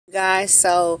Guys,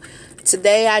 so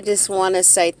today I just want to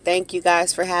say thank you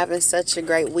guys for having such a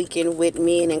great weekend with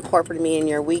me and incorporating me in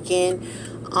your weekend.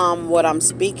 What I'm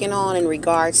speaking on in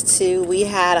regards to, we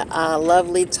had a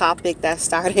lovely topic that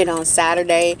started on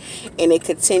Saturday and it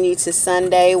continued to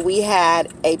Sunday. We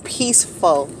had a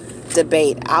peaceful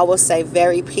debate. I will say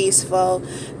very peaceful,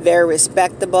 very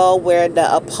respectable, where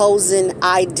the opposing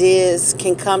ideas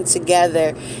can come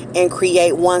together and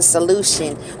create one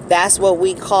solution. That's what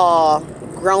we call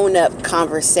grown-up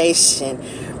conversation,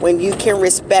 when you can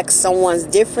respect someone's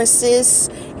differences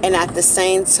and at the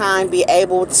same time be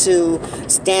able to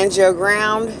stand your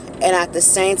ground and at the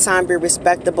same time be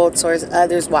respectable towards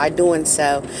others while doing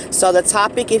so. So the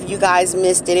topic, if you guys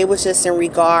missed it, it was just in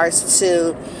regards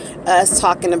to us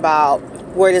talking about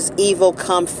where does evil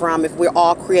come from if we're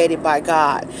all created by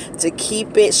God. To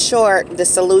keep it short, the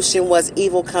solution was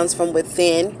evil comes from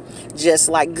within, just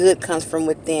like good comes from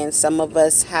within. Some of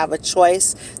us have a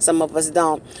choice, some of us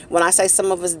don't. When I say some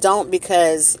of us don't,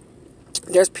 because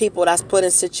there's people that's put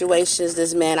in situations.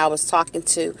 This man I was talking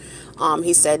to,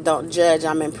 he said, don't judge,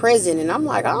 I'm in prison. And I'm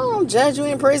like, I don't judge you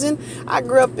in prison. I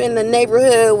grew up in the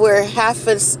neighborhood where half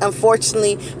of,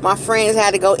 unfortunately, my friends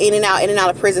had to go in and out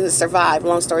of prison to survive.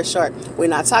 Long story short, we're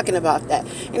not talking about that.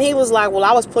 And he was like, well,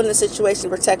 I was put in a situation to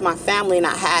protect my family and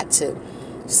I had to.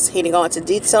 He didn't go into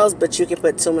details, but you can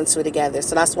put two and two together.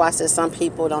 So that's why I said some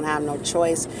people don't have no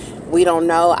choice. We don't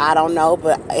know, I don't know,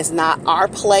 but it's not our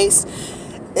place.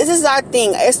 This is our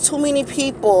thing. There's too many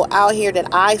people out here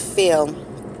that I feel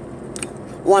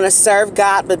want to serve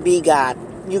God but be God.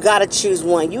 You got to choose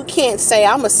one. You can't say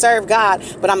I'm going to serve God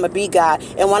but I'm going to be God.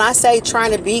 And when I say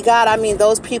trying to be God, I mean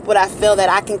those people that feel that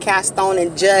I can cast stone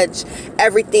and judge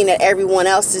everything that everyone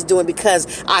else is doing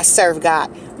because I serve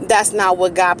God. That's not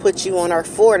what God put you on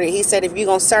earth for. He said, if you're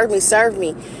going to serve me, serve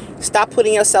me. Stop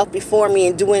putting yourself before me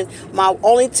and doing. My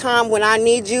only time when I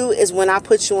need you is when I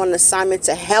put you on an assignment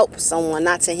to help someone,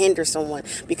 not to hinder someone.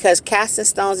 Because casting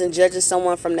stones and judging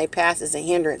someone from their past is a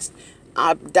hindrance.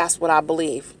 That's what I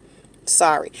believe.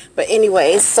 Sorry. But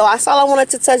anyways, so that's all I wanted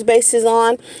to touch bases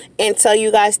on and tell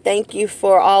you guys thank you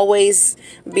for always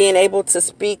being able to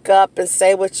speak up and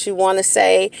say what you want to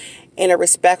say in a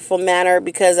respectful manner,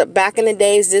 because back in the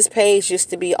days this page used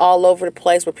to be all over the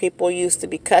place where people used to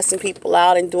be cussing people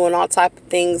out and doing all type of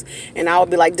things, and I would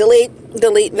be like, delete,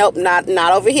 nope, not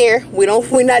over here.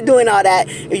 We're not doing all that.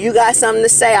 If you got something to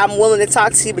say, I'm willing to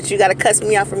talk to you, but you got to cuss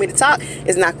me out for me to talk.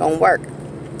 It's not gonna work.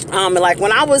 And like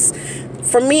when I was,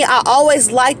 for me, I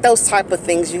always liked those type of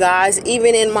things, you guys.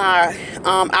 Even in my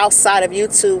outside of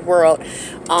YouTube world,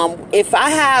 if I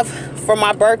have, for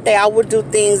my birthday, I would do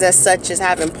things as such as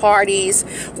having parties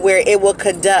where it will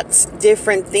conduct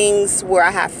different things where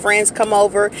I have friends come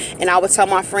over and I would tell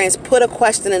my friends, put a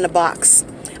question in the box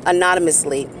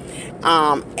anonymously.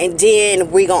 And then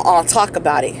we gonna all talk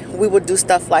about it. We would do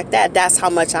stuff like that. That's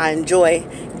how much I enjoy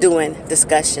doing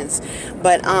discussions.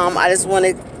 But I just want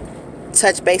to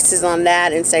touch bases on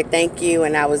that and say thank you,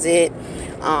 and that was it.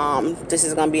 This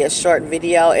is gonna be a short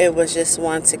video. It was just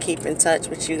one to keep in touch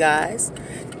with you guys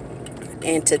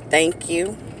and to thank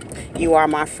you. You are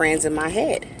my friends in my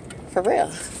head, for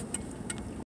real.